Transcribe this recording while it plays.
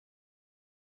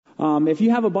If you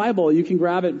have a Bible, you can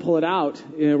grab it and pull it out.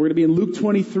 We're going to be in Luke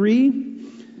 23.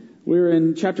 We're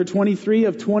in chapter 23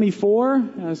 of 24.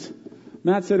 As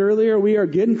Matt said earlier, we are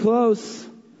getting close.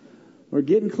 We're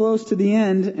getting close to the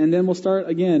end, and then we'll start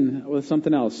again with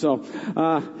something else. So,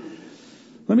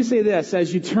 let me say this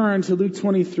as you turn to Luke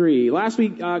 23. Last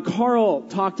week, Carl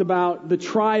talked about the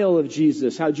trial of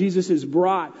Jesus, how Jesus is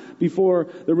brought before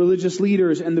the religious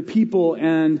leaders and the people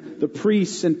and the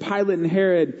priests and Pilate and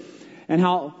Herod, and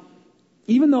how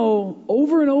even though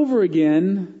over and over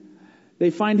again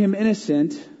they find him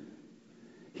innocent,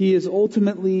 he is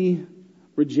ultimately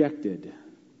rejected.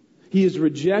 He is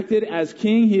rejected as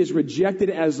king, he is rejected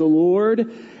as the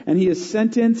Lord, and he is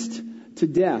sentenced to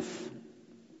death.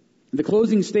 The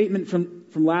closing statement from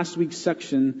last week's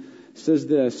section says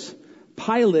this: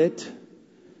 Pilate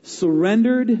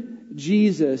surrendered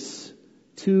Jesus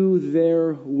to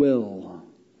their will,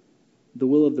 the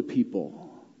will of the people.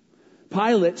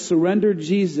 Pilate surrendered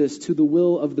Jesus to the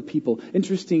will of the people.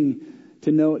 Interesting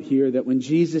to note here that when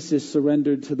Jesus is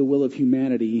surrendered to the will of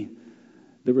humanity,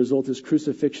 the result is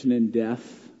crucifixion and death.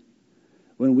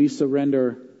 When we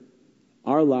surrender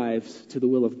our lives to the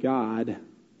will of God,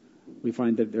 we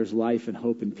find that there's life and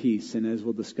hope and peace. And as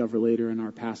we'll discover later in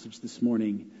our passage this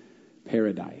morning,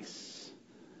 paradise.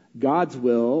 God's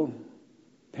will,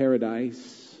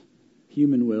 paradise.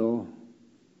 Human will,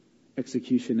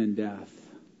 execution and death.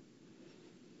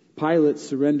 Pilate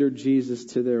surrendered Jesus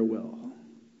to their will.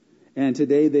 And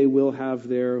today they will have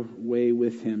their way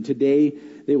with him. Today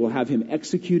they will have him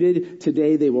executed.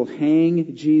 Today they will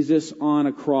hang Jesus on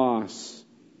a cross.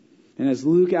 And as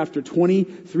Luke, after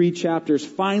 23 chapters,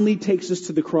 finally takes us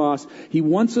to the cross, he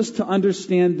wants us to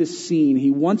understand this scene.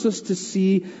 He wants us to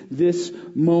see this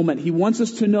moment. He wants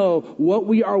us to know what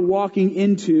we are walking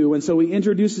into. And so he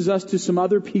introduces us to some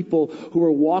other people who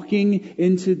are walking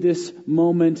into this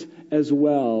moment as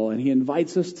well. And he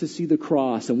invites us to see the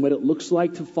cross and what it looks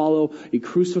like to follow a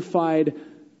crucified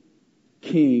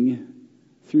king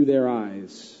through their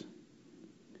eyes.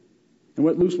 And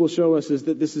what Luke will show us is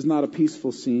that this is not a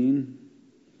peaceful scene.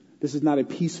 This is not a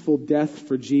peaceful death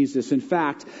for Jesus. In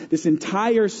fact, this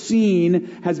entire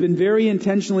scene has been very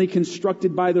intentionally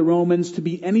constructed by the Romans to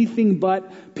be anything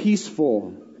but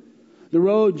peaceful. The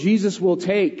road Jesus will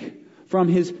take from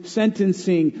his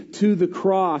sentencing to the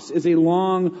cross is a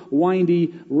long,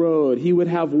 windy road. He would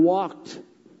have walked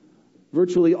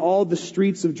virtually all the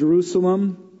streets of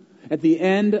Jerusalem. At the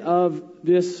end of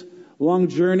this long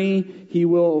journey, he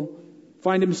will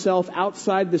find himself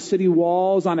outside the city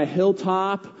walls on a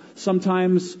hilltop.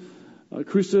 Sometimes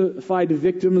crucified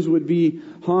victims would be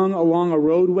hung along a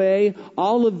roadway.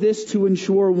 All of this to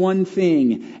ensure one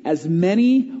thing: as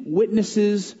many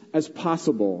witnesses as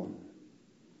possible.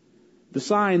 The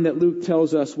sign that Luke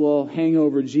tells us will hang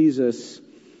over Jesus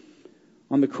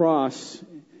on the cross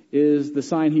is the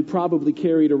sign he probably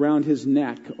carried around his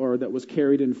neck, or that was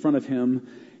carried in front of him,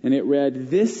 and it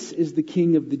read, "This is the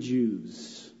King of the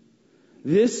Jews."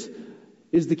 This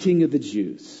is the King of the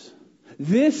Jews.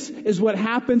 This is what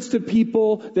happens to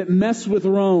people that mess with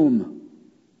Rome.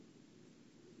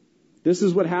 This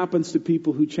is what happens to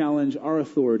people who challenge our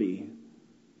authority.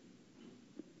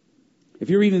 If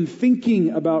you're even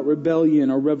thinking about rebellion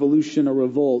or revolution or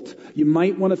revolt, you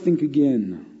might want to think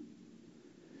again.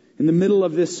 In the middle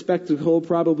of this spectacle,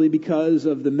 probably because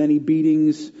of the many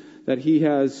beatings that he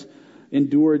has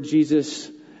endured,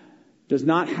 Jesus does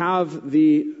not have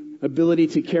the ability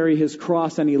to carry his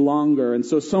cross any longer. And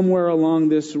so somewhere along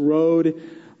this road,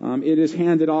 it is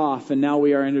handed off, and now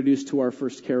we are introduced to our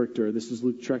first character. This is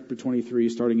Luke chapter 23,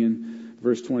 starting in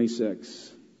verse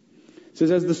 26. It says,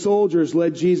 as the soldiers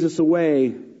led Jesus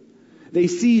away, they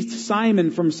seized Simon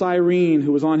from Cyrene,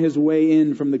 who was on his way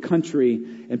in from the country,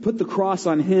 and put the cross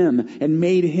on him and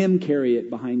made him carry it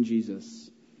behind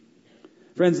Jesus.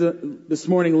 Friends, this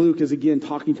morning Luke is again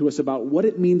talking to us about what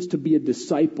it means to be a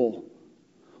disciple,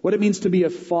 what it means to be a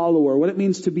follower, what it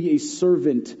means to be a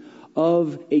servant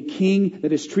of a king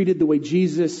that is treated the way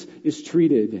Jesus is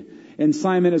treated. And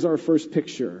Simon is our first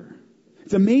picture.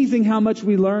 It's amazing how much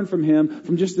we learn from him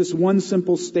from just this one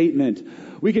simple statement.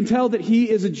 We can tell that he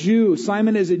is a Jew.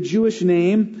 Simon is a Jewish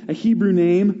name, a Hebrew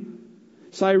name.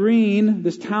 Cyrene,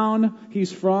 this town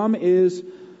he's from, is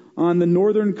on the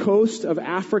northern coast of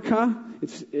Africa.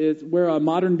 It's where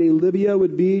modern-day Libya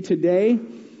would be today.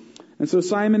 And so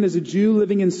Simon is a Jew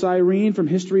living in Cyrene. From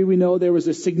history we know there was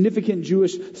a significant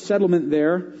Jewish settlement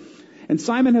there. And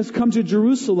Simon has come to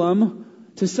Jerusalem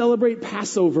to celebrate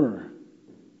Passover.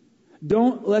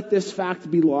 Don't let this fact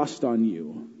be lost on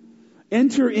you.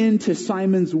 Enter into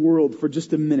Simon's world for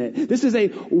just a minute. This is a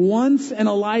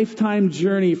once-in-a-lifetime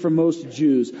journey for most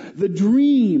Jews. The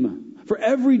dream for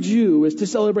every Jew is to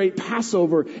celebrate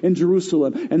Passover in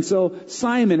Jerusalem. And so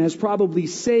Simon has probably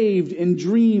saved and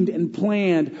dreamed and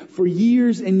planned for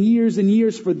years and years and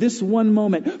years for this one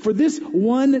moment, for this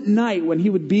one night when he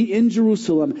would be in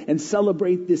Jerusalem and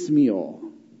celebrate this meal.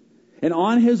 And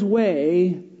on his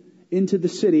way into the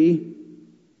city,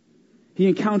 he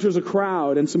encounters a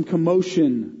crowd and some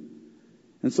commotion.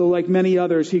 And so, like many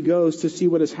others, he goes to see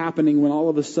what is happening when all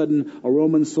of a sudden a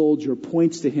Roman soldier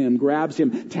points to him, grabs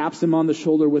him, taps him on the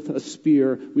shoulder with a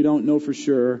spear. We don't know for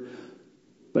sure,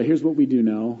 but here's what we do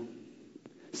know.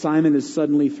 Simon is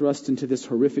suddenly thrust into this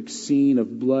horrific scene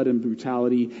of blood and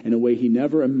brutality in a way he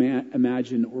never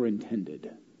imagined or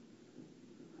intended.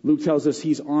 Luke tells us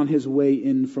he's on his way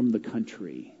in from the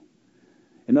country.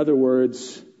 In other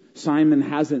words, Simon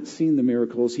hasn't seen the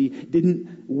miracles. He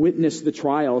didn't witness the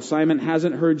trial. Simon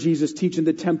hasn't heard Jesus teach in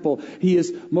the temple. He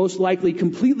is most likely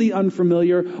completely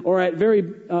unfamiliar, or at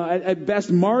best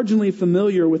marginally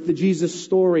familiar with the Jesus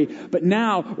story. But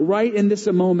now, right in this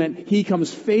moment, he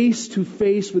comes face to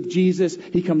face with Jesus.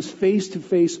 He comes face to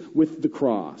face with the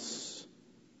cross.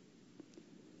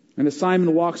 And as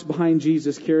Simon walks behind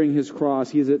Jesus carrying his cross,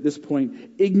 he is at this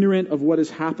point ignorant of what is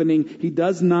happening. He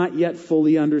does not yet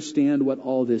fully understand what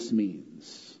all this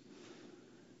means.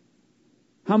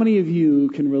 How many of you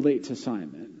can relate to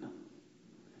Simon?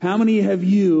 How many of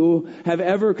you have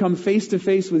ever come face to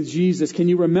face with Jesus? Can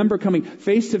you remember coming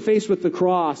face to face with the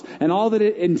cross and all that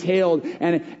it entailed?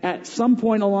 And at some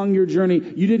point along your journey,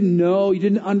 you didn't know, you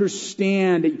didn't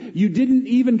understand, you didn't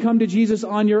even come to Jesus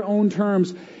on your own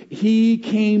terms. He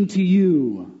came to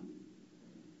you.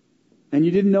 And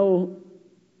you didn't know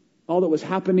all that was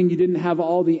happening. You didn't have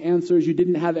all the answers. You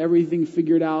didn't have everything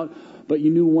figured out. But you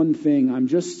knew one thing. I'm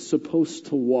just supposed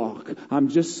to walk. I'm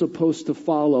just supposed to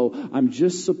follow. I'm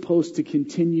just supposed to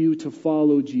continue to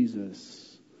follow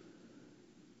Jesus.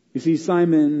 You see,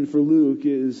 Simon, for Luke,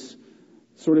 is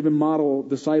sort of a model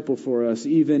disciple for us.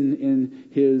 Even in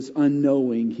his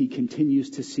unknowing, he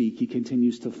continues to seek. He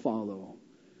continues to follow.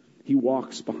 He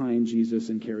walks behind Jesus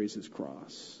and carries his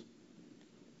cross.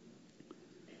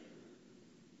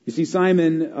 You see,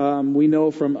 Simon, we know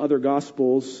from other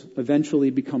Gospels, eventually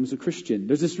becomes a Christian.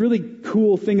 There's this really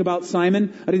cool thing about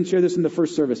Simon. I didn't share this in the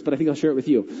first service, but I think I'll share it with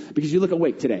you because you look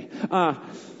awake today.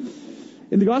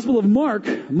 In the Gospel of Mark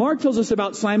tells us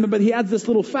about Simon, but he adds this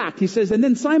little fact. He says, and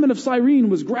then Simon of Cyrene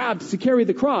was grabbed to carry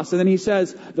the cross. And then he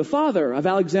says, the father of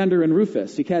Alexander and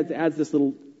Rufus. He adds this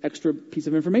little extra piece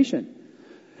of information.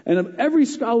 And every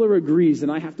scholar agrees,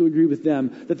 and I have to agree with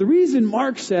them, that the reason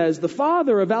Mark says the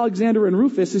father of Alexander and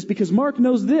Rufus is because Mark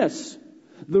knows this.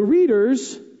 The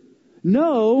readers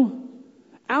know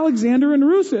Alexander and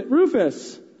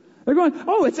Rufus. They're going,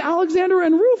 oh, it's Alexander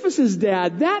and Rufus's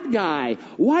dad, that guy.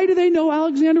 Why do they know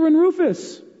Alexander and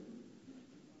Rufus?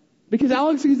 Because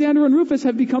Alexander and Rufus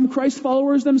have become Christ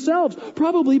followers themselves.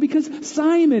 Probably because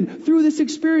Simon, through this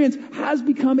experience, has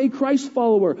become a Christ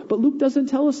follower. But Luke doesn't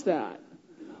tell us that.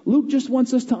 Luke just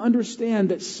wants us to understand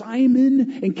that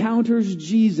Simon encounters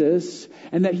Jesus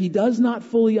and that he does not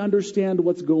fully understand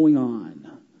what's going on.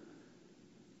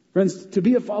 Friends, to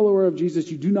be a follower of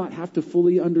Jesus, you do not have to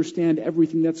fully understand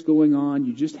everything that's going on.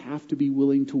 You just have to be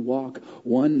willing to walk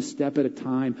one step at a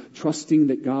time, trusting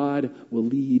that God will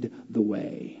lead the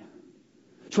way.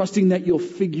 Trusting that you'll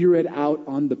figure it out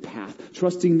on the path.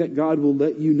 Trusting that God will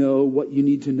let you know what you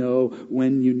need to know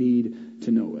when you need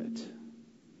to know it.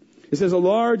 It says a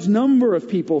large number of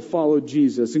people followed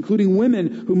Jesus, including women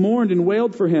who mourned and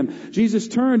wailed for him. Jesus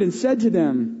turned and said to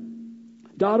them,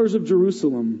 daughters of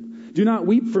Jerusalem, do not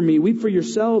weep for me. Weep for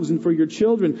yourselves and for your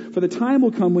children. For the time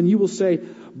will come when you will say,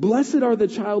 blessed are the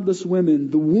childless women,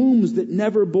 the wombs that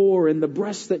never bore and the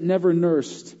breasts that never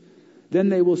nursed. Then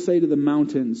they will say to the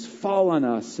mountains, fall on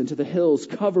us, and to the hills,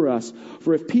 cover us.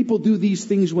 For if people do these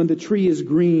things when the tree is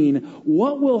green,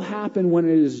 what will happen when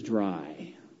it is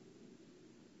dry?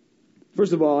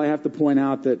 First of all, I have to point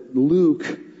out that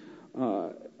Luke,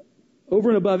 over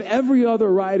and above every other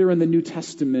writer in the New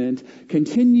Testament,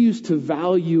 continues to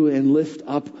value and lift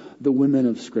up the women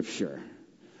of Scripture.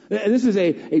 This is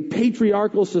a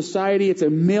patriarchal society. It's a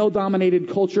male-dominated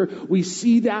culture. We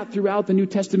see that throughout the New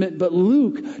Testament. But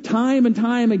Luke, time and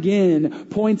time again,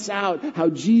 points out how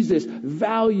Jesus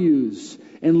values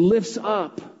and lifts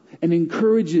up and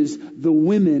encourages the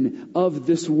women of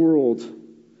this world.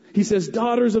 He says,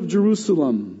 daughters of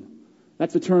Jerusalem.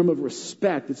 That's a term of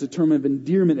respect. It's a term of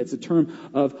endearment. It's a term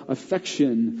of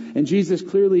affection. And Jesus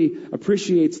clearly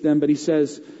appreciates them, but he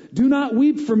says, do not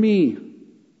weep for me.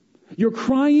 You're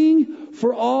crying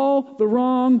for all the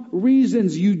wrong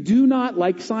reasons. You do not,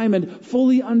 like Simon,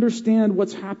 fully understand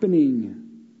what's happening.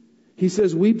 He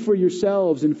says, weep for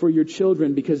yourselves and for your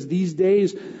children, because these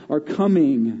days are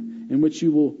coming in which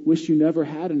you will wish you never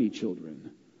had any children.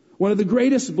 One of the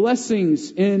greatest blessings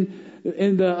in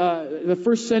the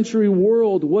first century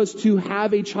world was to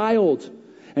have a child.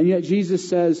 And yet Jesus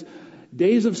says,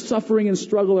 days of suffering and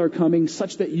struggle are coming,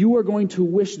 such that you are going to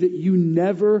wish that you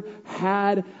never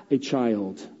had a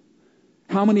child.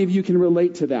 How many of you can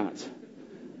relate to that?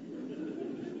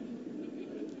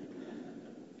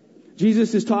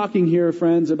 Jesus is talking here,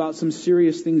 friends, about some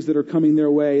serious things that are coming their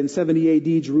way. In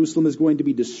 70 AD, Jerusalem is going to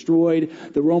be destroyed.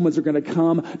 The Romans are going to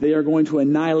come. They are going to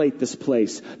annihilate this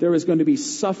place. There is going to be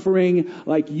suffering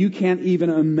like you can't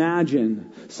even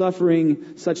imagine.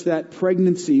 Suffering such that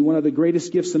pregnancy, one of the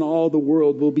greatest gifts in all the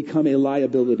world, will become a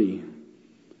liability.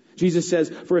 Jesus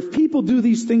says, for if people do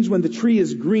these things when the tree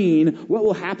is green, what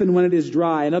will happen when it is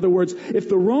dry? In other words, if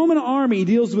the Roman army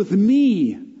deals with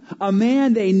me, a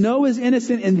man they know is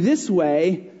innocent, in this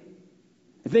way,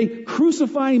 if they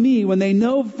crucify me when they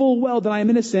know full well that I am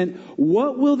innocent,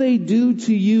 what will they do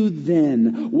to you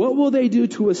then? What will they do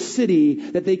to a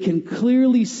city that they can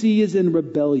clearly see is in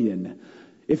rebellion?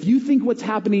 If you think what's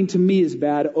happening to me is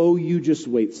bad, oh, you just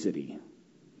wait, city.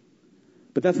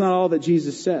 But that's not all that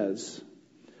Jesus says.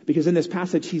 Because in this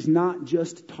passage, he's not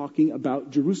just talking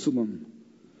about Jerusalem.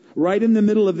 Right in the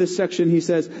middle of this section, he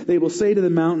says, they will say to the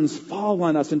mountains, fall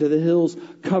on us, and to the hills,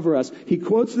 cover us. He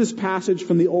quotes this passage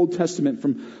from the Old Testament,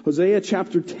 from Hosea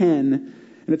chapter 10,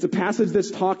 and it's a passage that's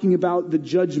talking about the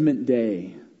judgment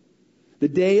day. The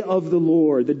day of the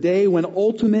Lord, the day when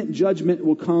ultimate judgment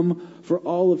will come for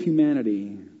all of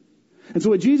humanity. And so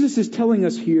what Jesus is telling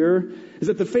us here is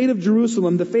that the fate of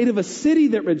Jerusalem, the fate of a city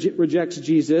that rejects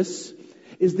Jesus,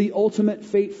 is the ultimate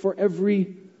fate for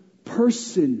every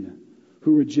person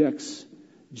who rejects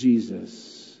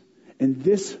Jesus. And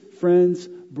this, friends,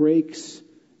 breaks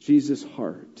Jesus'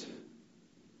 heart.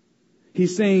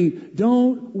 He's saying,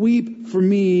 don't weep for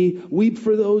me, weep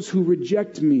for those who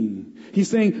reject me.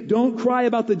 He's saying, don't cry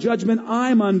about the judgment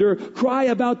I'm under, cry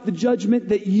about the judgment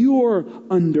that you're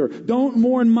under. Don't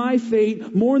mourn my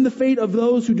fate, mourn the fate of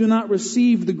those who do not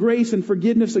receive the grace and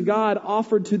forgiveness of God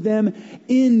offered to them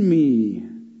in me.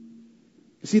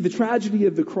 You see, the tragedy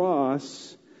of the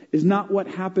cross is not what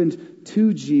happened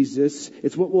to Jesus.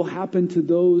 It's what will happen to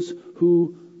those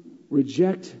who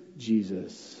reject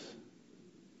Jesus.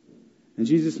 And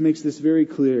Jesus makes this very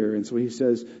clear. And so he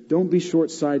says, don't be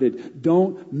short-sighted.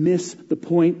 Don't miss the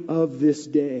point of this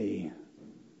day.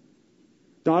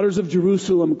 Daughters of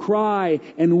Jerusalem, cry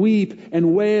and weep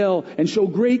and wail and show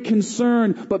great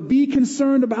concern, but be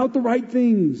concerned about the right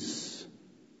things.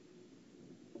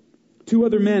 2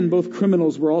 other men, both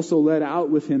criminals, were also led out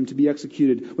with him to be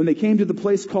executed. When they came to the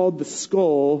place called the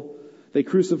Skull, they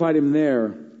crucified him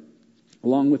there,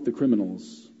 along with the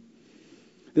criminals.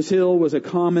 This hill was a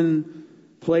common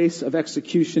place of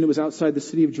execution. It was outside the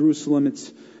city of Jerusalem.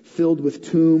 It's filled with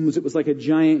tombs. It was like a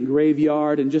giant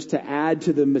graveyard. And just to add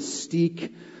to the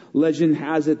mystique, legend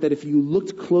has it that if you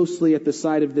looked closely at the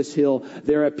side of this hill,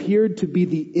 there appeared to be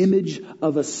the image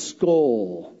of a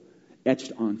skull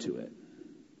etched onto it.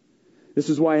 This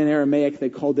is why in Aramaic they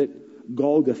called it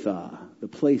Golgotha, the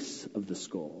place of the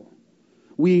skull.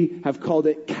 We have called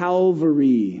it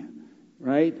Calvary,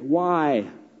 right? Why?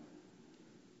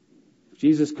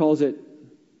 Jesus calls it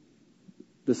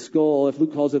the skull. If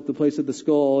Luke calls it the place of the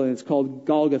skull, and it's called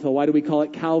Golgotha, why do we call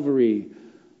it Calvary?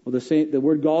 Well, the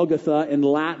word Golgotha in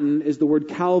Latin is the word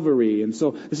Calvary. And so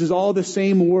this is all the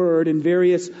same word in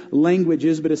various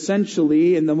languages, but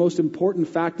essentially, and the most important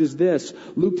fact is this,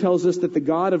 Luke tells us that the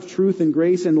God of truth and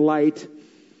grace and light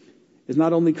is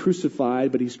not only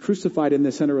crucified, but he's crucified in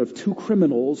the center of 2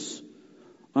 criminals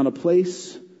on a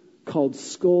place called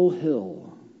Skull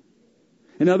Hill.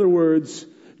 In other words,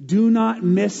 do not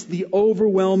miss the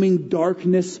overwhelming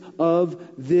darkness of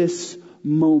this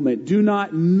moment. Do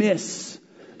not miss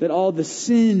that all the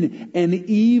sin and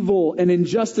evil and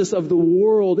injustice of the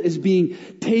world is being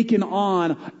taken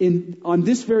on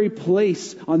this very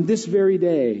place, on this very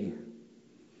day.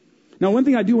 Now, one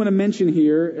thing I do want to mention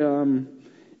here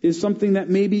is something that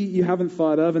maybe you haven't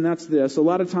thought of, and that's this. A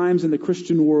lot of times in the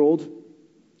Christian world,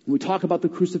 when we talk about the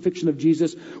crucifixion of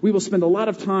Jesus, we will spend a lot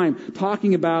of time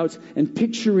talking about and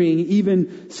picturing, even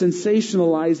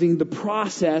sensationalizing the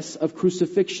process of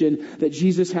crucifixion that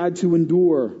Jesus had to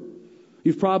endure.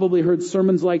 You've probably heard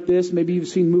sermons like this. Maybe you've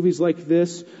seen movies like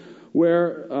this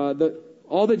where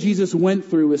all that Jesus went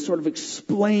through is sort of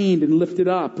explained and lifted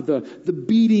up. The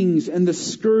beatings and the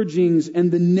scourgings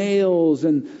and the nails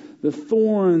and the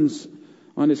thorns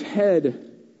on his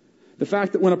head. The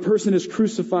fact that when a person is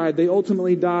crucified, they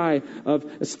ultimately die of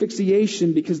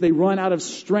asphyxiation because they run out of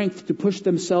strength to push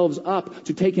themselves up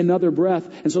to take another breath.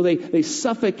 And so they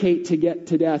suffocate to get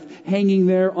to death, hanging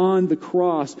there on the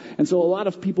cross. And so a lot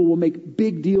of people will make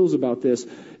big deals about this.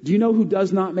 Do you know who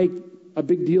does not make a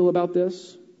big deal about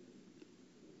this?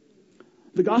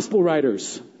 The gospel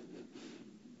writers.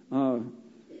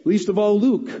 Least of all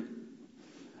Luke.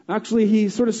 Actually, he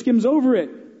sort of skims over it.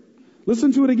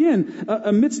 Listen to it again.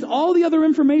 Amidst all the other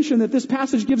information that this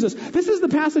passage gives us, this is the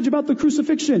passage about the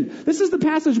crucifixion. This is the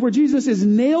passage where Jesus is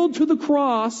nailed to the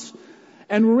cross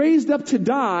and raised up to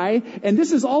die, and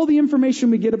this is all the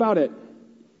information we get about it.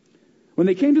 When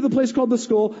they came to the place called the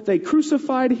Skull, they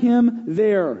crucified him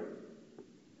there.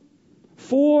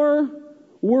 4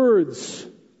 words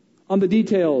on the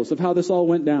details of how this all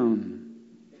went down.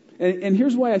 And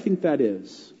here's why I think that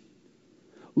is.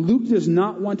 Luke does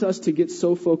not want us to get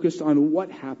so focused on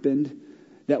what happened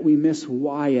that we miss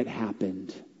why it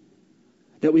happened.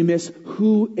 That we miss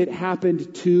who it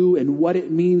happened to and what it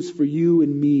means for you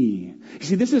and me. You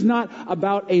see, this is not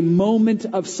about a moment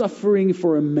of suffering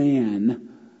for a man.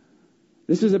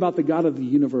 This is about the God of the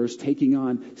universe taking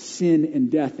on sin and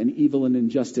death and evil and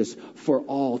injustice for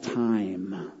all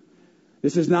time.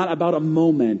 This is not about a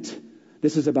moment.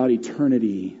 This is about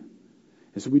eternity.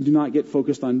 And so we do not get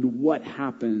focused on what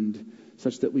happened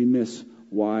such that we miss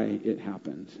why it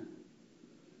happened.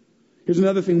 Here's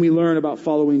another thing we learn about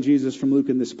following Jesus from Luke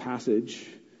in this passage.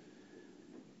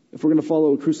 If we're going to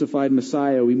follow a crucified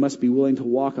Messiah, we must be willing to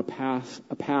walk a path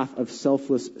of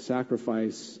selfless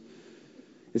sacrifice.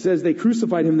 It says they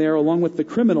crucified him there along with the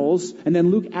criminals, and then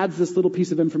Luke adds this little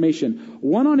piece of information.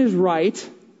 One on his right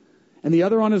and the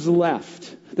other on his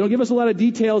left. They don't give us a lot of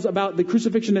details about the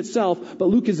crucifixion itself, but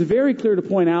Luke is very clear to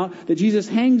point out that Jesus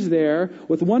hangs there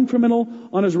with one criminal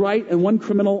on his right and one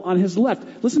criminal on his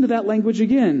left. Listen to that language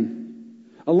again.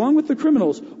 Along with the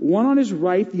criminals, one on his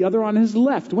right, the other on his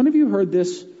left. When have you heard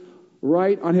this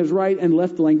right on his right and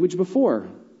left language before?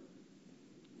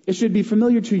 It should be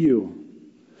familiar to you.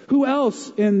 Who else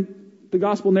in the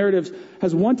gospel narratives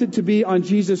has wanted to be on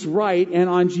Jesus' right and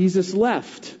on Jesus'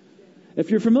 left? If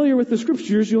you're familiar with the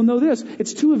scriptures, you'll know this.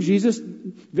 It's 2 of Jesus'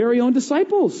 very own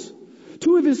disciples.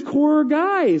 2 of his core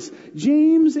guys,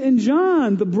 James and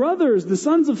John, the brothers, the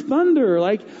sons of thunder.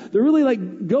 They're really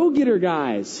go-getter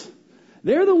guys.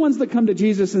 They're the ones that come to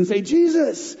Jesus and say,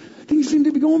 Jesus, things seem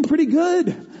to be going pretty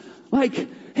good.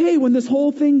 Hey, when this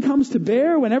whole thing comes to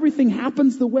bear, when everything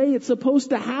happens the way it's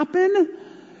supposed to happen,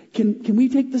 can we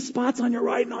take the spots on your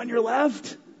right and on your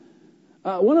left?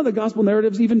 One of the gospel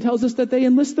narratives even tells us that they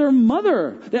enlist their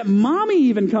mother. That mommy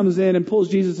even comes in and pulls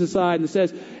Jesus aside and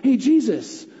says, hey,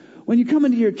 Jesus, when you come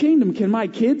into your kingdom, can my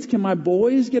kids, can my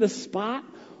boys get a spot?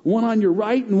 One on your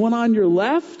right and one on your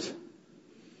left?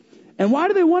 And why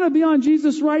do they want to be on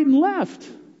Jesus' right and left?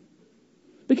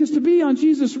 Because to be on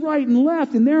Jesus' right and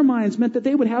left in their minds meant that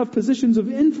they would have positions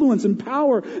of influence and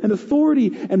power and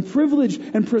authority and privilege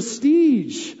and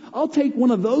prestige. I'll take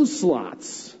one of those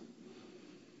slots.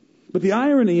 But the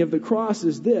irony of the cross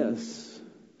is this.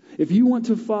 If you want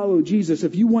to follow Jesus,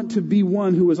 if you want to be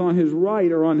one who is on his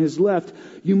right or on his left,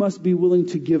 you must be willing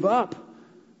to give up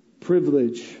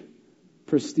privilege,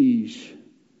 prestige,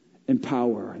 and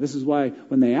power. This is why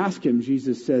when they ask him,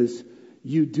 Jesus says,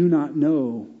 you do not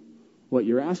know what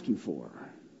you're asking for.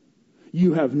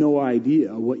 You have no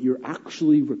idea what you're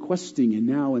actually requesting. And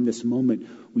now in this moment,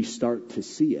 we start to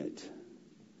see it.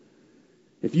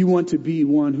 If you want to be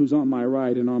one who's on my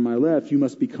right and on my left, you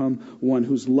must become one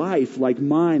whose life, like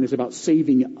mine, is about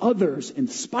saving others in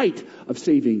spite of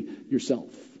saving yourself.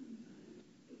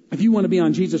 If you want to be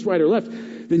on Jesus' right or left,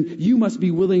 then you must be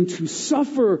willing to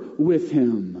suffer with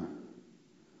him.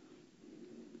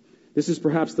 This is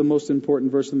perhaps the most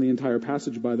important verse in the entire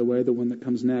passage, by the way, the one that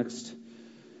comes next.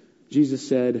 Jesus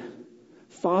said,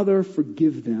 Father,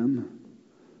 forgive them,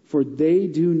 for they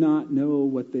do not know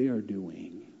what they are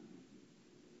doing.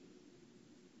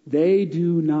 They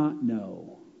do not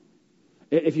know.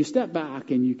 If you step back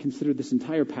and you consider this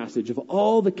entire passage of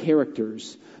all the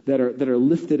characters that are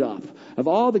lifted up, of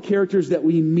all the characters that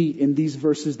we meet in these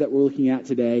verses that we're looking at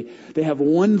today, they have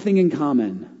one thing in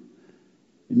common.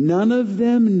 None of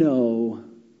them know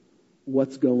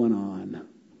what's going on.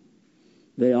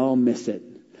 They all miss it.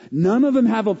 None of them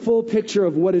have a full picture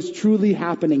of what is truly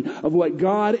happening, of what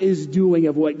God is doing,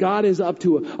 of what God is up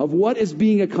to, of what is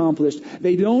being accomplished.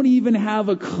 They don't even have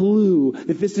a clue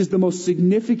that this is the most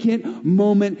significant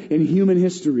moment in human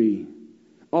history.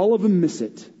 All of them miss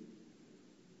it.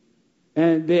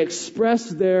 And they express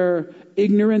their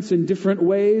ignorance in different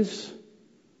ways,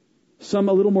 some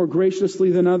a little more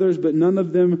graciously than others, but none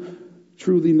of them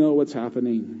truly know what's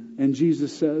happening. And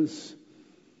Jesus says,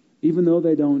 even though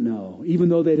they don't know, even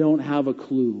though they don't have a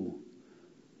clue,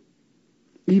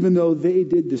 even though they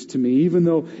did this to me, even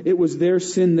though it was their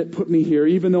sin that put me here,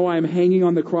 even though I am hanging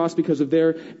on the cross because of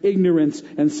their ignorance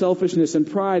and selfishness and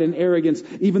pride and arrogance,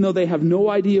 even though they have no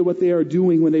idea what they are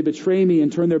doing when they betray me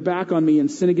and turn their back on me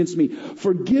and sin against me,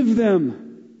 forgive them.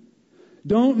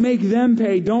 Don't make them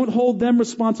pay. Don't hold them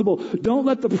responsible. Don't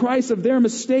let the price of their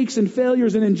mistakes and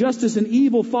failures and injustice and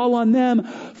evil fall on them.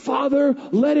 Father,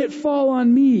 let it fall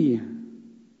on me.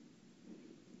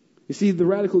 You see, the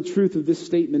radical truth of this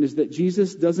statement is that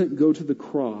Jesus doesn't go to the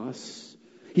cross.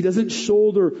 He doesn't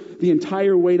shoulder the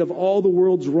entire weight of all the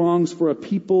world's wrongs for a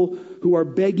people who are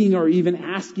begging or even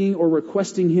asking or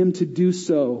requesting him to do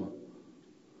so.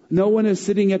 No one is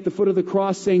sitting at the foot of the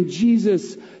cross saying,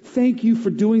 Jesus, thank you for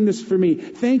doing this for me.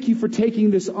 Thank you for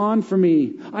taking this on for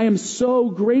me. I am so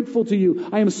grateful to you.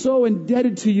 I am so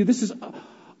indebted to you. This is,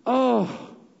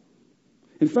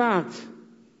 In fact,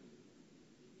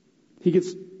 he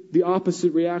gets the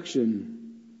opposite reaction.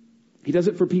 He does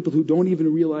it for people who don't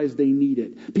even realize they need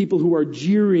it. People who are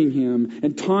jeering him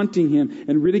and taunting him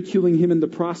and ridiculing him in the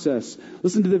process.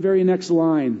 Listen to the very next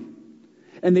line.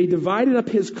 And they divided up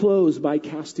his clothes by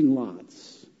casting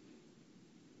lots.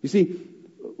 You see,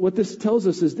 what this tells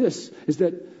us is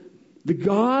that the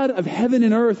God of heaven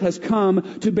and earth has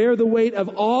come to bear the weight of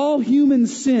all human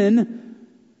sin,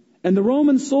 and the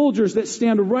Roman soldiers that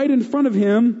stand right in front of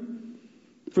him,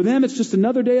 for them it's just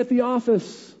another day at the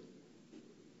office.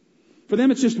 For them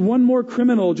it's just one more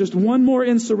criminal, just one more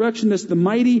insurrectionist the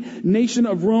mighty nation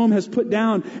of Rome has put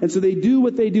down. And so they do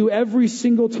what they do every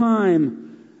single time.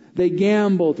 They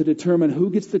gamble to determine who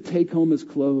gets to take home his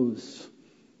clothes.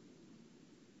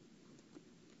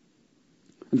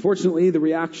 Unfortunately, the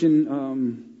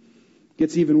reaction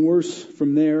gets even worse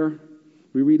from there.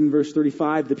 We read in verse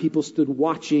 35, the people stood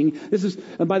watching.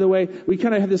 And by the way, we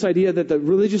kind of have this idea that the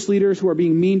religious leaders who are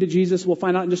being mean to Jesus, we'll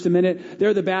find out in just a minute,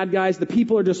 they're the bad guys. The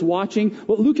people are just watching.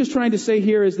 What Luke is trying to say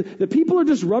here is that the people are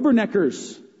just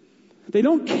rubberneckers. They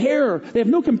don't care. They have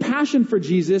no compassion for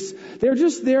Jesus. They're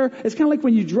just there. It's kind of like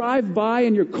when you drive by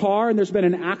in your car and there's been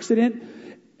an accident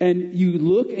and you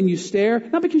look and you stare,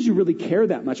 not because you really care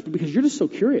that much, but because you're just so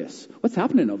curious. What's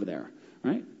happening over there,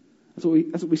 right? That's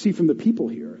what we see from the people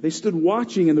here. They stood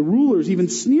watching, and the rulers even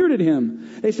sneered at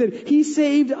him. They said, he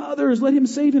saved others. Let him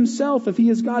save himself if he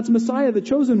is God's Messiah, the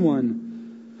chosen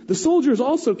one. The soldiers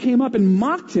also came up and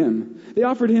mocked him. They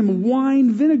offered him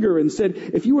wine vinegar and said,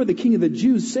 if you are the king of the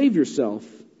Jews, save yourself.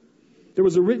 There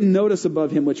was a written notice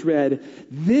above him which read,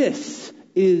 this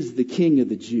is the king of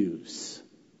the Jews.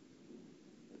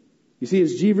 You see,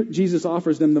 as Jesus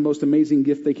offers them the most amazing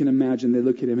gift they can imagine, they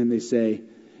look at him and they say,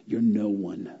 you're no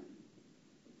one.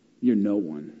 You're no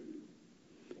one.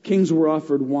 Kings were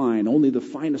offered wine, only the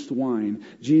finest wine.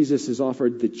 Jesus is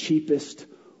offered the cheapest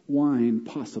wine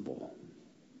possible.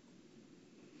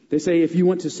 They say if you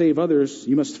want to save others,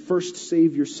 you must first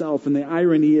save yourself. And the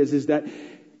irony is that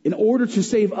in order to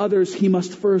save others, he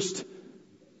must first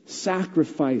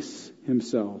sacrifice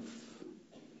himself.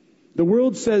 The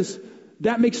world says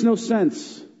that makes no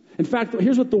sense. In fact,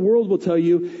 here's what the world will tell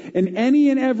you. In any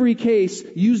and every case,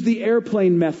 use the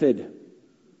airplane method.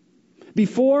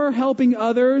 Before helping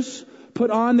others put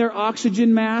on their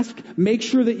oxygen mask, make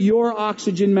sure that your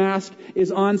oxygen mask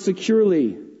is on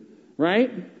securely. Right?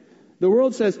 The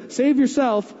world says, save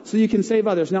yourself so you can save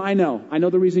others. Now, I know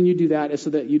the reason you do that is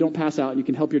so that you don't pass out and you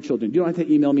can help your children. You don't have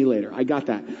to email me later. I got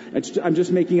that. I'm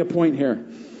just making a point here.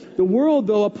 The world,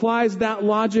 though, applies that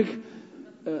logic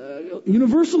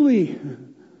universally.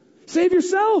 Save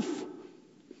yourself.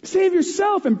 Save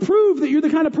yourself and prove that you're the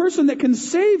kind of person that can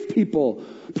save people.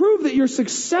 Prove that you're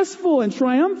successful and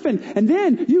triumphant, and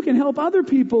then you can help other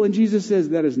people. And Jesus says,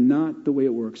 that is not the way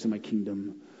it works in my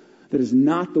kingdom. That is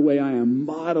not the way I am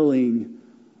modeling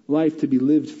life to be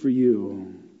lived for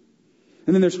you.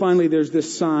 And then there's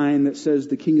this sign that says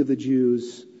the King of the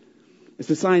Jews. It's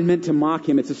a sign meant to mock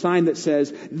him. It's a sign that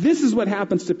says, this is what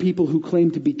happens to people who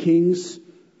claim to be kings.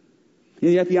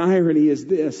 And yet the irony is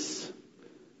this.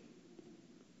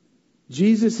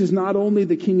 Jesus is not only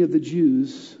the King of the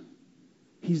Jews,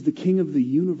 he's the King of the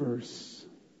universe.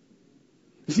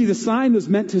 You see, the sign was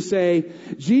meant to say,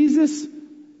 Jesus,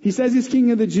 he says he's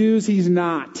King of the Jews, he's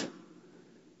not.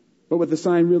 But what the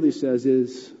sign really says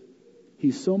is,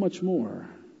 he's so much more.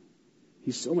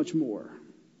 He's so much more.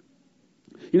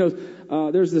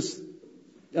 There's this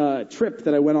trip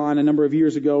that I went on a number of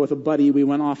years ago with a buddy. We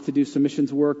went off to do some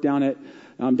missions work down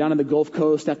in the Gulf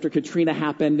Coast after Katrina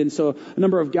happened. And so a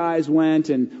number of guys went,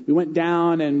 and we went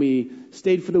down and we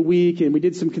stayed for the week, and we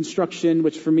did some construction,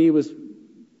 which for me was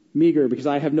meager because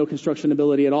I have no construction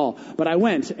ability at all. But I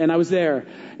went and I was there.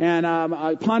 And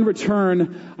upon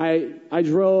return, I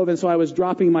drove, and so I was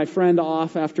dropping my friend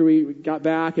off after we got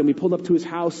back, and we pulled up to his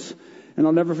house. And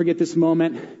I'll never forget this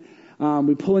moment.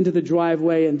 We pull into the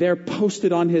driveway, and there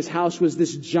posted on his house was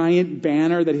this giant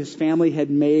banner that his family had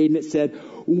made, and it said,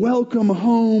 "Welcome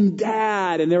home,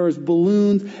 Dad." And there was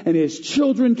balloons, and his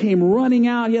children came running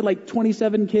out. He had like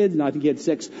 27 kids. No, I think he had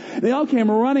 6. They all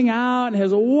came running out, and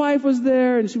his wife was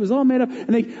there, and she was all made up,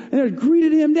 and they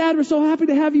greeted him. "Dad, we're so happy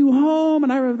to have you home."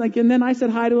 And then I said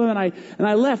hi to him, and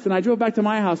I left, and I drove back to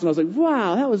my house, and I was like,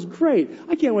 "Wow, that was great.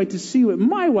 I can't wait to see what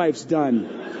my wife's done."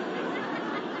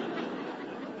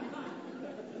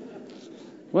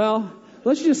 Well,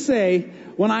 let's just say,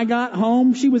 when I got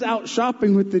home, she was out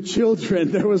shopping with the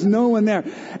children. There was no one there.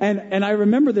 And I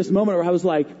remember this moment where I was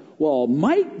like, well,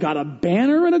 Mike got a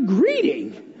banner and a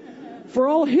greeting for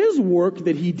all his work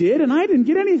that he did, and I didn't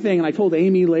get anything. And I told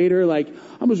Amy later,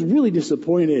 I was really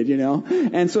disappointed,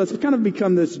 And so it's kind of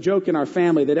become this joke in our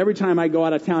family that every time I go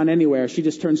out of town anywhere, she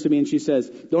just turns to me and she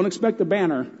says, "Don't expect a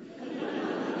banner."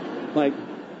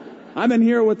 I've been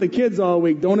here with the kids all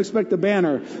week. Don't expect a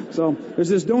banner. So there's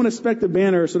this "don't expect a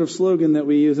banner" sort of slogan that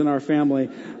we use in our family.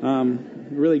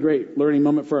 Really great learning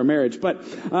moment for our marriage. But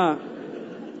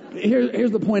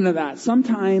here's the point of that.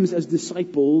 Sometimes as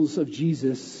disciples of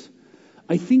Jesus,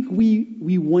 I think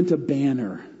we want a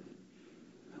banner.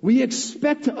 We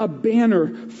expect a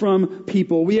banner from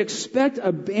people. We expect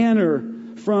a banner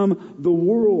from the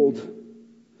world.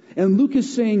 And Luke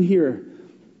is saying here,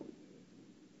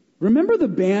 remember the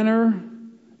banner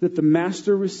that the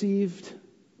Master received?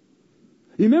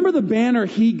 You remember the banner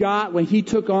he got when he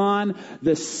took on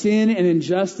the sin and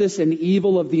injustice and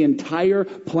evil of the entire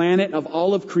planet, of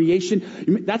all of creation?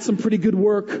 That's some pretty good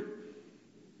work.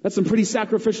 That's some pretty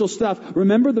sacrificial stuff.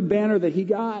 Remember the banner that he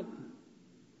got?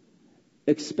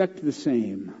 Expect the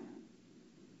same.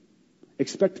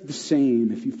 Expect the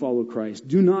same if you follow Christ.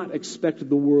 Do not expect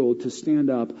the world to stand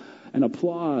up and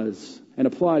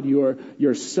applaud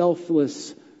your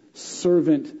selfless,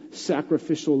 servant,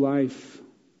 sacrificial life.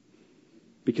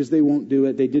 Because they won't do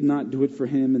it. They did not do it for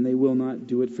him, and they will not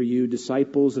do it for you.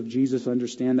 Disciples of Jesus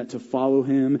understand that to follow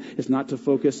him is not to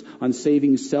focus on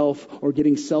saving self or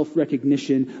getting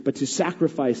self-recognition, but to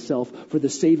sacrifice self for the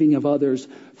saving of others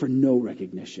for no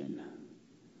recognition.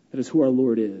 That is who our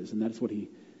Lord is, and that is what he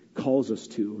calls us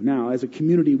to. Now, as a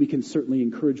community, we can certainly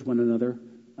encourage one another.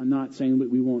 I'm not saying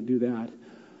that we won't do that.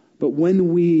 But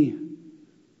when we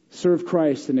serve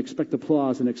Christ and expect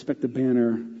applause and expect a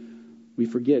banner, we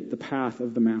forget the path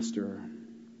of the Master.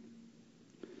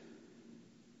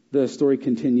 The story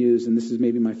continues, and this is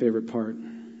maybe my favorite part.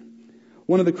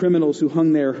 One of the criminals who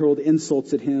hung there hurled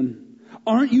insults at him.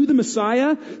 "Aren't you the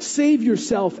Messiah? Save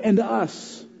yourself and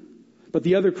us." But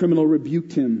the other criminal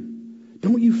rebuked him.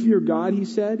 "Don't you fear God," he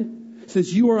said,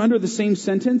 "since you are under the same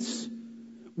sentence?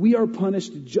 We are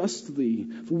punished justly,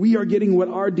 for we are getting what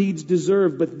our deeds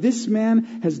deserve, but this man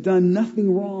has done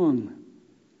nothing wrong."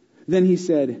 Then he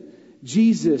said,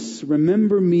 "Jesus,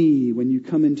 remember me when you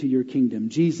come into your kingdom."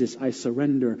 "Jesus, I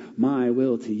surrender my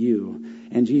will to you."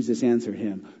 And Jesus answered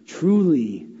him,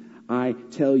 "Truly, I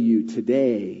tell you,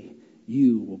 today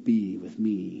you will be with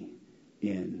me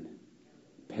in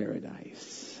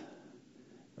paradise."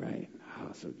 Right?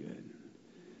 Oh, so good.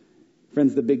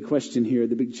 Friends, the big question here,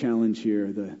 the big challenge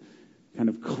here, the kind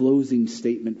of closing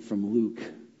statement from Luke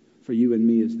for you and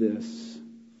me is this.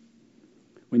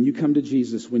 When you come to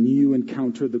Jesus, when you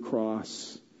encounter the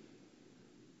cross,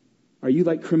 are you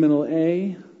like criminal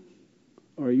A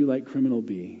or are you like criminal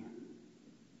B?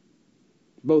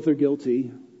 Both are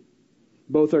guilty.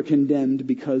 Both are condemned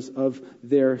because of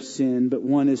their sin, but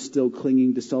one is still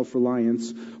clinging to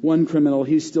self-reliance. One criminal,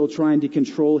 he's still trying to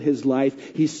control his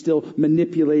life. He's still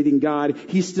manipulating God.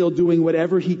 He's still doing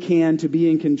whatever he can to be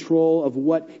in control of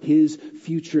what his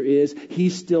future is.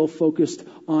 He's still focused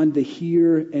on the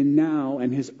here and now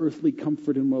and his earthly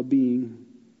comfort and well-being.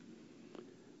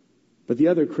 But the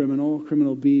other criminal,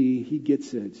 criminal B, he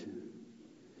gets it.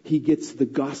 He gets the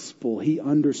gospel. He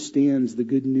understands the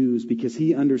good news because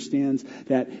he understands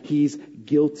that he's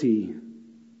guilty.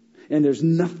 And there's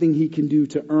nothing he can do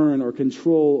to earn or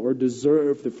control or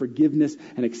deserve the forgiveness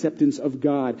and acceptance of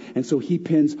God. And so he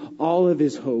pins all of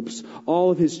his hopes, all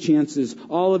of his chances,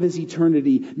 all of his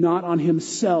eternity, not on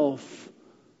himself,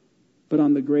 but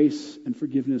on the grace and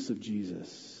forgiveness of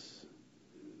Jesus.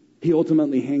 He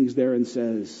ultimately hangs there and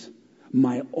says,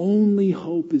 "My only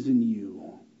hope is in you."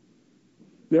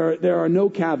 There are no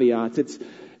caveats.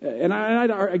 And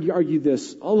I'd argue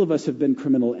this. All of us have been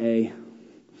criminal A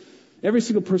Every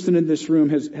single person in this room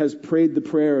has prayed the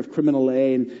prayer of criminal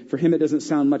A, and for him it doesn't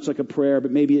sound much like a prayer,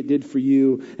 but maybe it did for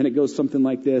you, and it goes something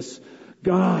like this.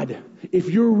 God, if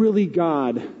you're really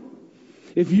God,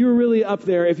 if you're really up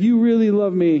there, if you really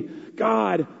love me,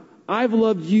 God, I've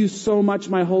loved you so much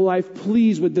my whole life.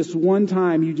 Please, with this one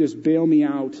time, you just bail me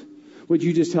out. Would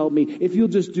you just help me? If you'll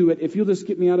just do it, if you'll just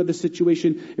get me out of this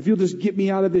situation, if you'll just get me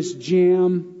out of this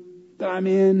jam that I'm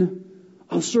in,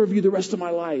 I'll serve you the rest of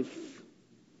my life.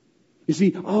 You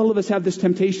see, all of us have this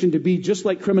temptation to be just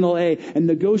like criminal A and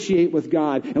negotiate with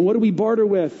God. And what do we barter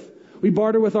with? We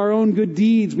barter with our own good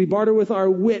deeds. We barter with our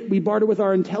wit. We barter with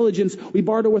our intelligence. We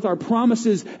barter with our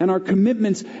promises and our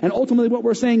commitments. And ultimately what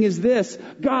we're saying is this: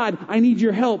 God, I need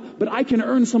your help, but I can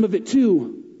earn some of it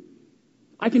too.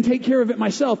 I can take care of it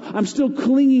myself. I'm still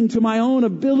clinging to my own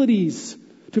abilities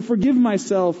to forgive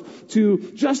myself,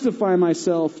 to justify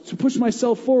myself, to push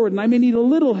myself forward. And I may need a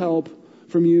little help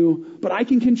from you, but I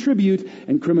can contribute.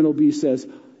 And criminal B says,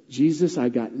 Jesus, I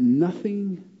got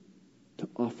nothing to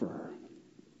offer.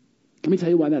 Let me tell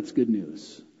you why that's good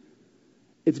news.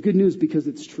 It's good news because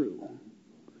it's true.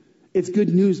 It's good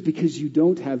news because you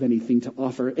don't have anything to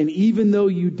offer. And even though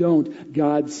you don't,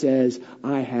 God says,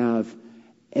 I have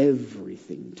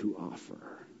everything to offer.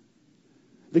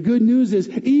 The good news is,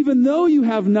 even though you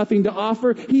have nothing to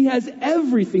offer, He has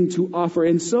everything to offer.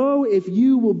 And so, if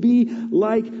you will be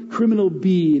like criminal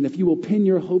B, and if you will pin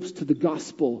your hopes to the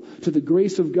gospel, to the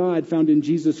grace of God found in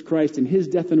Jesus Christ and His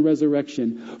death and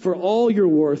resurrection, for all your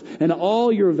worth and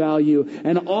all your value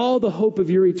and all the hope of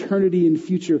your eternity and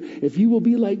future, if you will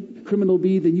be like criminal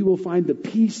B, then you will find the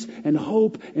peace and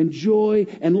hope and joy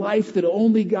and life that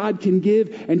only God can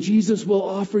give, and Jesus will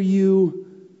offer you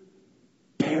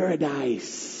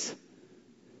paradise.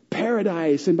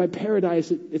 Paradise. And by paradise,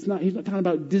 he's not talking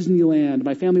about Disneyland.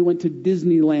 My family went to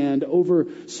Disneyland over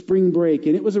spring break,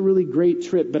 and it was a really great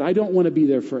trip, but I don't want to be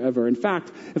there forever. In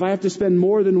fact, if I have to spend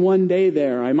more than one day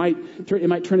there, it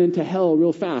might turn into hell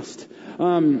real fast.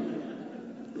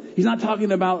 He's not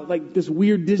talking about like this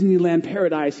weird Disneyland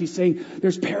paradise. He's saying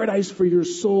there's paradise for your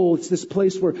soul. It's this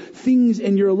place where things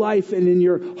in your life and in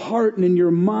your heart and in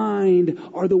your mind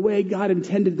are the way God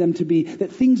intended them to be.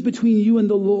 That things between you and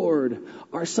the Lord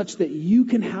are such that you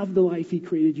can have the life He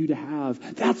created you to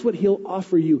have. That's what He'll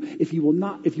offer you if you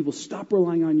will stop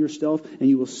relying on yourself and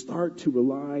you will start to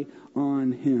rely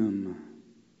on Him.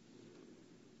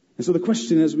 And so the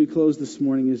question as we close this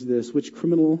morning is this: which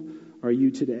criminal are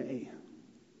you today?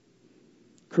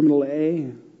 Criminal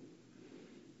A,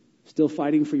 still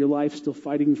fighting for your life, still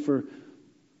fighting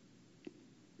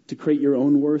to create your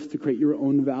own worth, to create your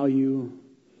own value,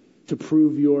 to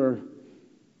prove your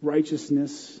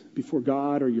righteousness before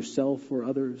God or yourself or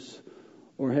others?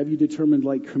 Or have you determined,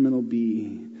 like criminal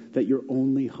B, that your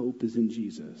only hope is in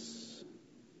Jesus?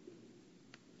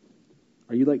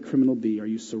 Are you like criminal B? Are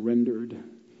you surrendered?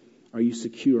 Are you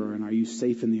secure, and are you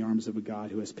safe in the arms of a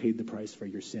God who has paid the price for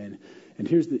your sin? And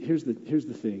here's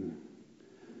the thing.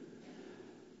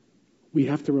 We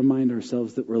have to remind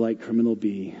ourselves that we're like criminal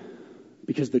B,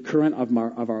 because the current of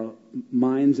our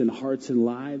minds and hearts and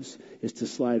lives is to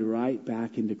slide right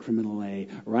back into criminal A,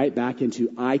 right back into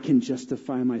I can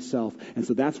justify myself. And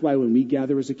so that's why when we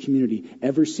gather as a community,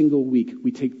 every single week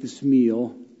we take this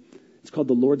meal. It's called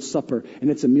the Lord's Supper, and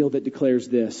it's a meal that declares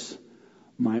this: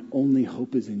 my only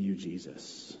hope is in you,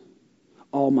 Jesus.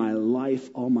 All my life,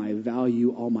 all my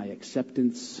value, all my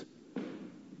acceptance,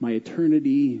 my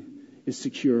eternity is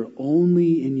secure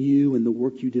only in you and the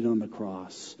work you did on the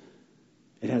cross.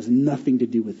 It has nothing to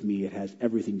do with me. It has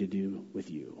everything to do with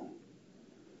you.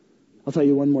 I'll tell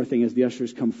you one more thing as the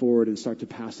ushers come forward and start to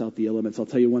pass out the elements. I'll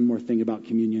tell you one more thing about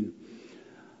communion,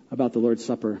 about the Lord's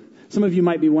Supper. Some of you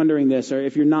might be wondering this, or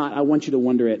if you're not, I want you to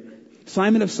wonder it.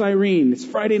 Simon of Cyrene, it's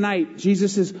Friday night.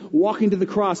 Jesus is walking to the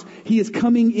cross. He is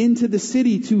coming into the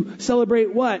city to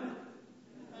celebrate what?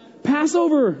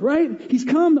 Passover, right? He's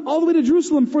come all the way to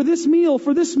Jerusalem for this meal,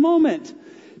 for this moment,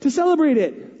 to celebrate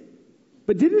it.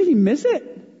 But didn't he miss it?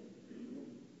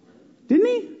 Didn't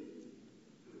he?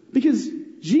 Because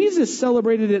Jesus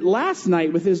celebrated it last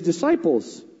night with his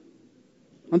disciples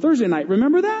on Thursday night.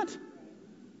 Remember that?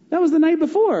 That was the night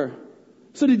before.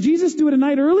 So did Jesus do it a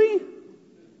night early?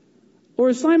 Or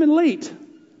is Simon late?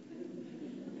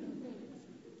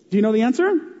 Do you know the answer?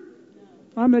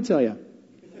 I'm going to tell you.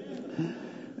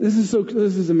 This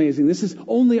is amazing. This is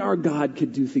only our God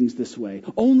could do things this way.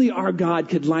 Only our God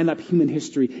could line up human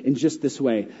history in just this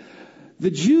way.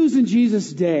 The Jews in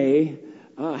Jesus' day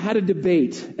had a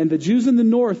debate, and the Jews in the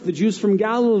north, the Jews from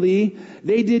Galilee,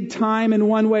 they did time in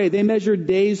one way. They measured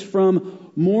days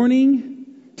from morning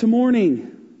to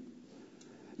morning.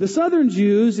 The southern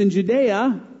Jews in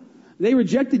Judea, They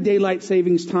rejected daylight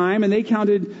savings time, and they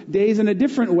counted days in a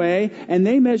different way, and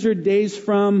they measured days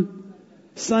from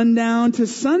sundown to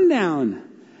sundown.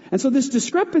 And so this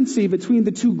discrepancy between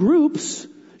the two groups,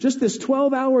 just this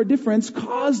 12-hour difference,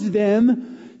 caused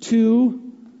them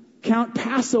to count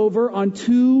Passover on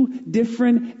two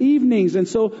different evenings. And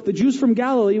so the Jews from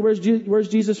Galilee, where's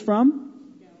Jesus from?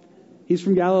 He's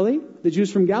from Galilee. The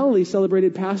Jews from Galilee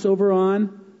celebrated Passover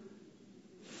on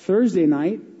Thursday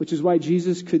night, which is why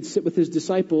Jesus could sit with his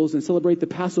disciples and celebrate the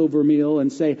Passover meal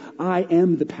and say, I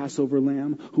am the Passover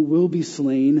lamb who will be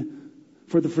slain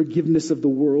for the forgiveness of the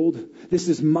world. This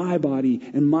is my body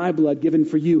and my blood given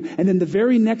for you. And then the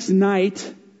very next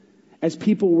night, as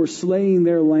people were slaying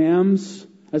their lambs,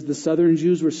 as the southern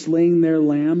Jews were slaying their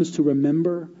lambs to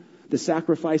remember the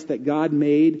sacrifice that God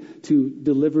made to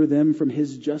deliver them from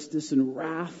his justice and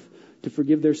wrath, to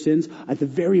forgive their sins, at the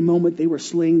very moment they were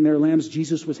slaying their lambs,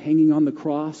 Jesus was hanging on the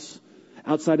cross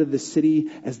outside of the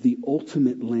city as the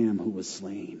ultimate lamb who was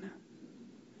slain.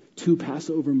 Two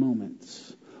Passover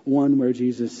moments. One where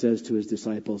Jesus says to his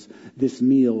disciples, this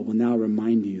meal will now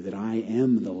remind you that I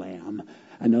am the lamb.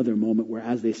 Another moment where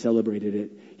as they celebrated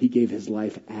it, he gave his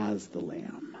life as the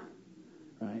lamb.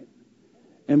 Right?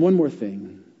 And one more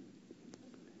thing.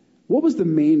 What was the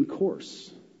main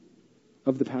course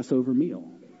of the Passover meal?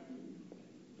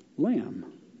 Lamb.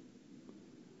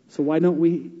 So why are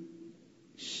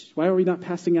we not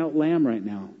passing out lamb right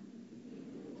now?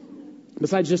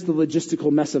 Besides just the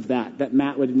logistical mess of that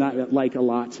Matt would not like a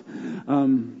lot.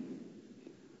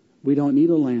 We don't need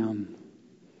a lamb.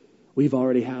 We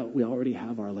already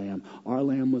have our lamb. Our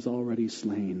lamb was already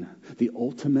slain. The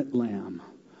ultimate lamb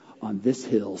on this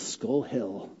hill, Skull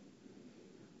Hill,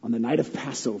 on the night of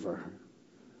Passover,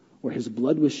 where his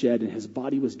blood was shed and his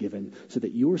body was given so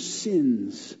that your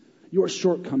sins, your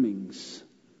shortcomings,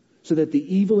 so that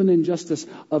the evil and injustice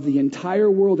of the entire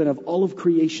world and of all of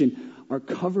creation are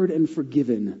covered and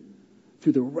forgiven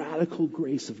through the radical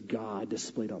grace of God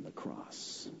displayed on the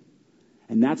cross.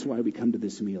 And that's why we come to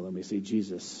this meal and we say,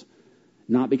 Jesus,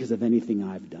 not because of anything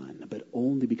I've done, but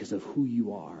only because of who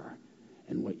you are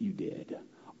and what you did.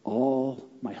 All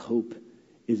my hope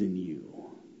is in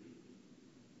you.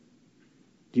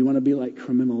 Do you want to be like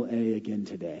criminal A again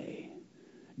today?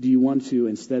 Do you want to,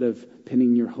 instead of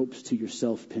pinning your hopes to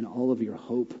yourself, pin all of your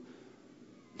hope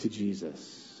to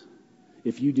Jesus?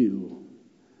 If you do,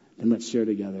 then let's share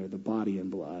together the body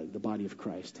and blood, the body of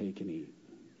Christ. Take and eat.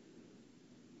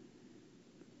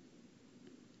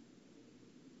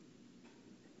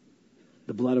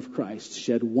 The blood of Christ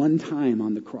shed one time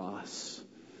on the cross,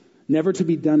 never to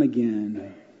be done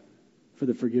again, for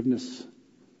the forgiveness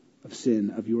of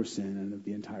sin, of your sin, and of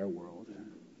the entire world.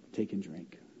 Take and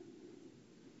drink.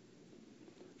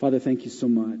 Father, thank you so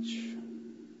much.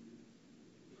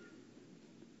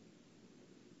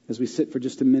 As we sit for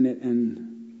just a minute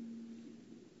and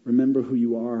remember who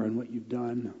you are and what you've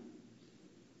done,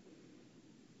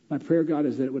 my prayer, God,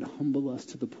 is that it would humble us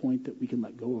to the point that we can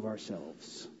let go of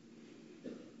ourselves.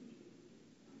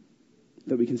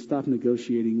 That we can stop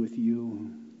negotiating with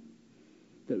you.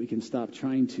 That we can stop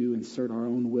trying to insert our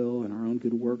own will and our own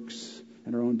good works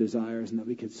and our own desires, and that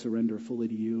we could surrender fully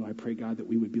to you. I pray, God, that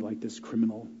we would be like this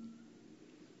criminal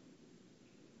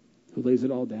who lays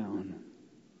it all down.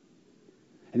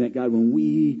 And that, God, when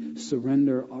we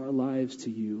surrender our lives to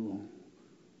you,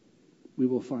 we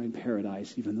will find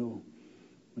paradise, even though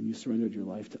when you surrendered your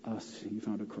life to us, you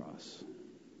found a cross.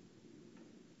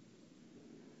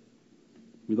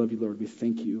 We love you, Lord. We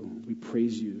thank you. We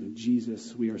praise you.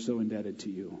 Jesus, we are so indebted to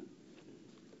you.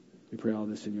 We pray all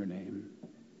this in your name.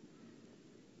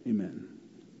 Amen.